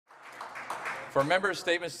For members'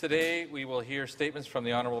 statements today, we will hear statements from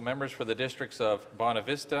the honourable members for the districts of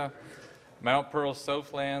Bonavista, Mount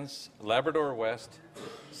Pearl-Southlands, Labrador West,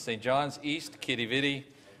 St. John's East, Quidi, Vidi,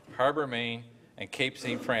 Harbour, Maine, and Cape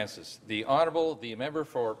St. Francis. The Honourable, member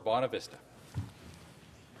for Bonavista.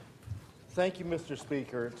 Thank you, Mr.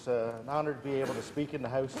 Speaker. It's an honour to be able to speak in the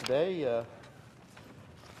House today.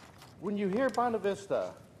 When you hear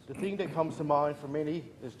Bonavista, the thing that comes to mind for many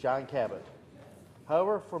is John Cabot.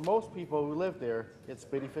 However, for most people who live there, it's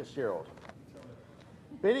Biddy Fitzgerald.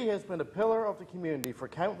 Biddy has been a pillar of the community for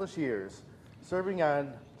countless years, serving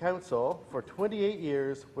on council for 28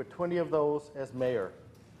 years, with 20 of those as mayor.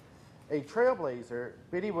 A trailblazer,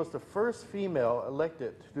 Biddy was the first female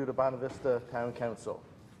elected to the Bonavista Town Council.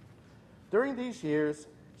 During these years,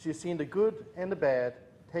 she's seen the good and the bad,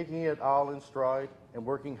 taking it all in stride and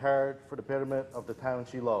working hard for the betterment of the town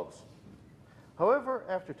she loves. However,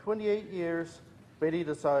 after 28 years, Biddy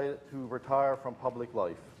decided to retire from public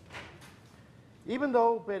life. Even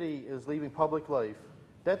though Biddy is leaving public life,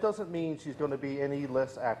 that doesn't mean she's going to be any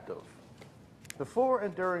less active. Before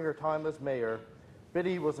and during her time as mayor,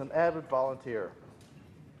 Biddy was an avid volunteer.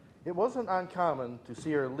 It wasn't uncommon to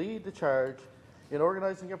see her lead the charge in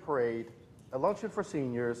organizing a parade, a luncheon for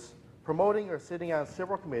seniors, promoting or sitting on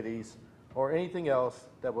several committees, or anything else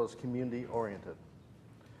that was community-oriented.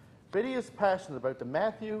 Biddy is passionate about the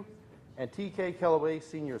Matthew and T.K. Kellaway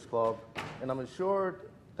Seniors Club, and I'm assured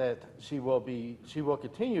that she will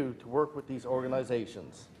continue to work with these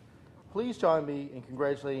organizations. Please join me in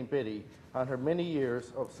congratulating Biddy on her many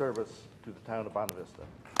years of service to the town of Bonavista.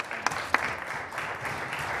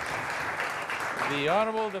 The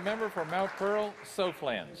Honourable, the member for Mount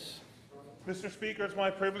Pearl-Southlands. Mr. Speaker, it's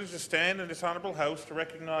my privilege to stand in this honourable House to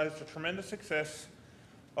recognise the tremendous success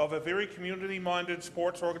of a very community-minded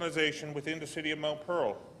sports organisation within the city of Mount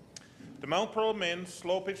Pearl. The Mount Pearl Men's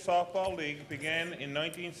Slow-Pitch Softball League began in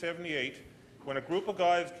 1978 when a group of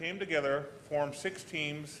guys came together, formed 6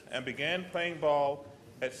 teams, and began playing ball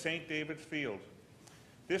at St. David's Field.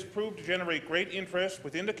 This proved to generate great interest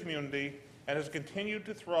within the community and has continued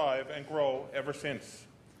to thrive and grow ever since.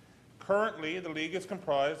 Currently, the league is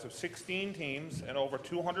comprised of 16 teams and over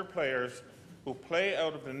 200 players who play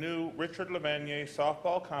out of the new Richard Lavanier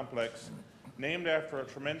softball complex, named after a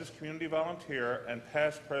tremendous community volunteer and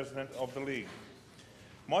past president of the league.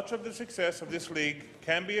 Much of the success of this league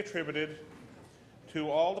can be attributed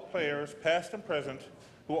to all the players, past and present,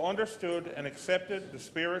 who understood and accepted the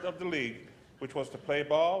spirit of the league, which was to play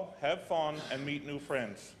ball, have fun, and meet new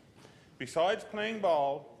friends. Besides playing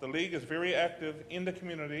ball, the league is very active in the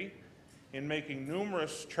community in making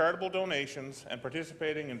numerous charitable donations and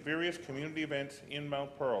participating in various community events in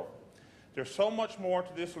Mount Pearl. There's so much more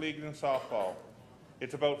to this league than softball.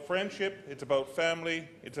 It's about friendship, it's about family,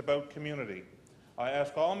 it's about community. I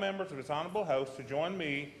ask all members of this honourable House to join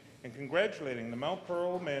me in congratulating the Mount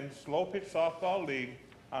Pearl Men's Slow-Pitch Softball League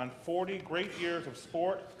on 40 great years of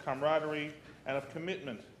sport, camaraderie, and of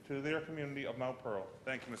commitment to their community of Mount Pearl.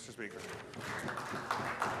 Thank you, Mr. Speaker.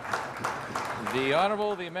 The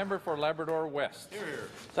Honourable, the member for Labrador West. Hear, hear.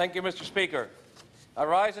 Thank you, Mr. Speaker. I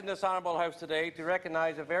rise in this honourable House today to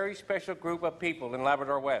recognise a very special group of people in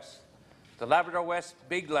Labrador West, the Labrador West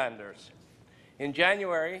Biglanders. In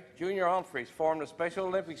January, Junior Humphreys formed a Special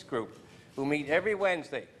Olympics group who meet every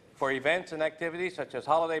Wednesday for events and activities such as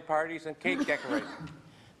holiday parties and cake decorating.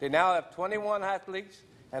 They now have 21 athletes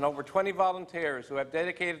and over 20 volunteers who have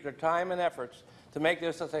dedicated their time and efforts to make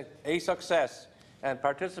this a success and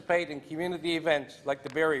participate in community events like the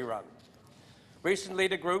Berry Run. Recently,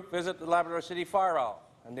 the group visited the Labrador City Fire Hall,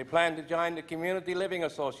 and they plan to join the Community Living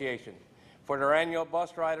Association for their annual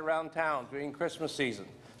bus ride around town during Christmas season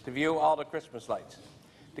to view all the Christmas lights.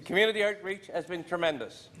 The community outreach has been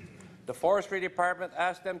tremendous. The Forestry Department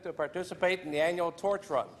asked them to participate in the annual torch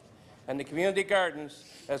run, and the Community Gardens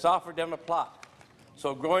has offered them a plot,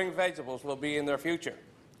 so growing vegetables will be in their future.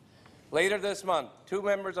 Later this month, 2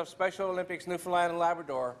 members of Special Olympics Newfoundland and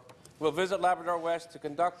Labrador will visit Labrador West to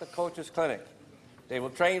conduct a coaches clinic. They will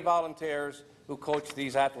train volunteers who coach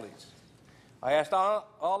these athletes. I ask all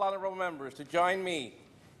honourable members to join me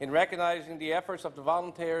in recognizing the efforts of the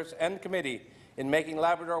volunteers and committee in making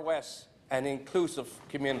Labrador West an inclusive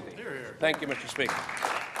community. Hear, hear. Thank you, Mr. Speaker.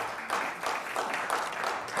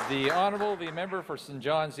 The Honourable, the member for St.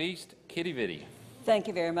 John's East, Quidi, Vidi. Thank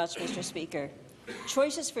you very much, Mr. Speaker.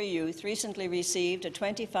 Choices for Youth recently received a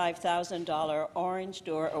 $25,000 Orange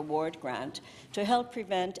Door Award grant to help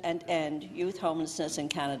prevent and end youth homelessness in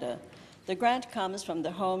Canada. The grant comes from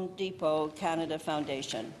the Home Depot Canada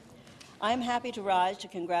Foundation. I am happy to rise to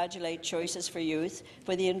congratulate Choices for Youth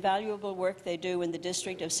for the invaluable work they do in the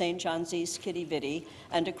district of St. John's East, Quidi, Vidi,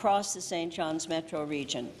 and across the St. John's metro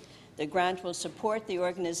region. The grant will support the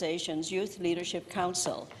organization's Youth Leadership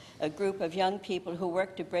Council, a group of young people who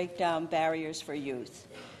work to break down barriers for youth.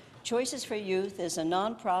 Choices for Youth is a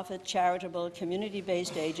non-profit, charitable,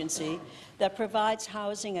 community-based agency that provides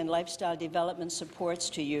housing and lifestyle development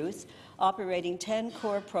supports to youth, operating 10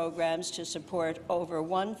 core programs to support over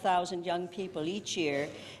 1,000 young people each year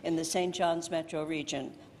in the St. John's metro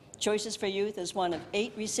region. Choices for Youth is one of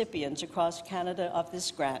 8 recipients across Canada of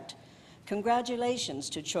this grant. Congratulations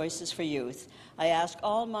to Choices for Youth. I ask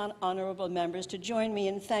all honourable members to join me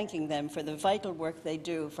in thanking them for the vital work they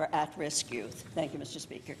do for at-risk youth. Thank you, Mr.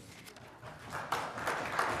 Speaker.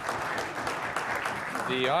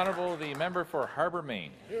 The Honourable, the member for Harbour,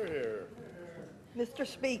 Maine. Hear, hear. Mr.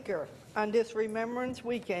 Speaker, on this Remembrance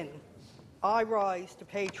Weekend, I rise to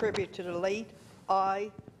pay tribute to the late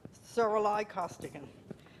Cyril I. Costigan.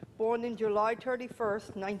 Born in July 31,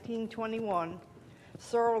 1921,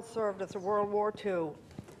 Cyril served as a World War II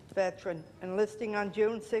veteran, enlisting on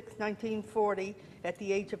June 6, 1940, at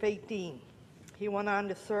the age of 18. He went on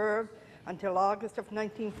to serve until August of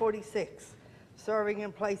 1946, serving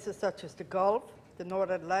in places such as the Gulf, the North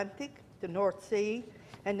Atlantic, the North Sea,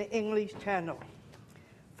 and the English Channel.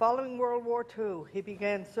 Following World War II, he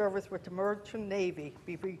began service with the Merchant Navy,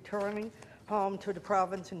 returning home to the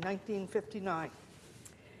province in 1959.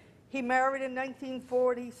 He married in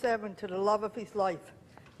 1947 to the love of his life,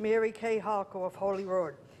 Mary Kay Halko of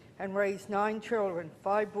Holyrood, and raised 9 children,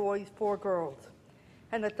 5 boys, 4 girls.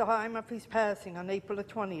 And at the time of his passing on April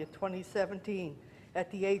 20, 2017,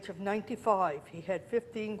 at the age of 95, he had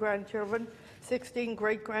 15 grandchildren, 16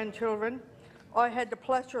 great-grandchildren. I had the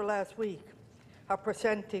pleasure last week of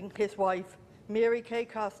presenting his wife, Mary Kay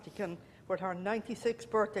Costigan, with her 96th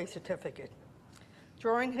birthday certificate.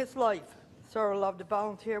 During his life, Cyril loved to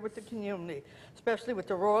volunteer with the community, especially with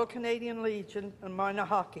the Royal Canadian Legion and minor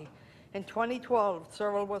hockey. In 2012,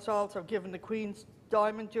 Cyril was also given the Queen's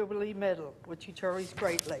Diamond Jubilee Medal, which he cherished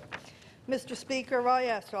greatly. Mr. Speaker, I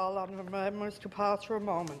ask all honourable members to pause for a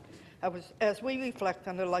moment as we reflect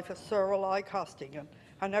on the life of Cyril I. Costigan,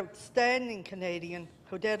 an outstanding Canadian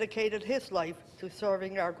who dedicated his life to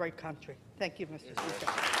serving our great country. Thank you, Mr.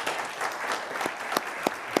 Speaker.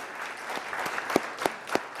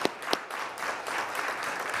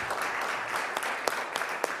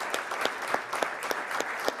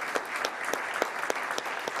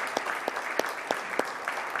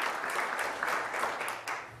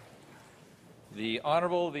 The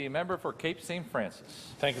Honourable, the member for Cape St.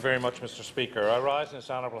 Francis. Thank you very much, Mr. Speaker. I rise in this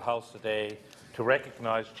honourable House today to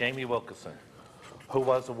recognise Jamie Wilkinson, who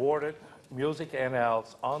was awarded Music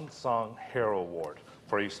NL's Unsung Hero Award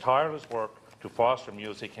for his tireless work to foster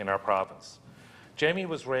music in our province. Jamie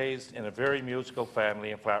was raised in a very musical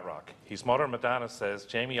family in Flatrock. His mother, Madonna, says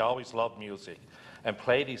Jamie always loved music and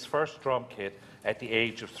played his first drum kit at the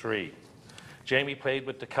age of 3. Jamie played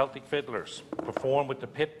with the Celtic Fiddlers, performed with the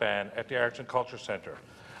pit band at the Arts and Culture Centre,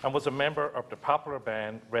 and was a member of the popular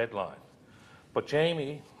band Redline. But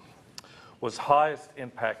Jamie's highest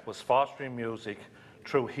impact was fostering music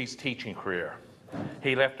through his teaching career.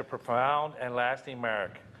 He left a profound and lasting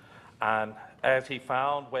mark, and as he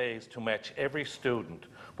found ways to match every student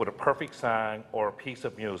with a perfect song or a piece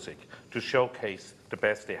of music to showcase the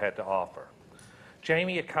best they had to offer.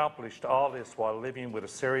 Jamie accomplished all this while living with a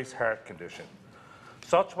serious heart condition.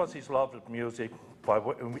 Such was his love of music, by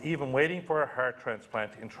even waiting for a heart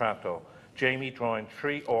transplant in Toronto, Jamie joined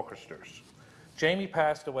 3 orchestras. Jamie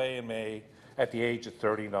passed away in May at the age of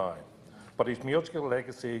 39, but his musical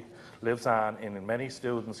legacy lives on in many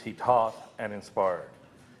students he taught and inspired.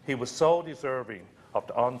 He was so deserving of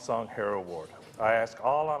the Unsung Hero Award. I ask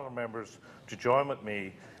all honourable members to join with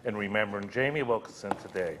me in remembering Jamie Wilkinson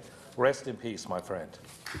today. Rest in peace, my friend.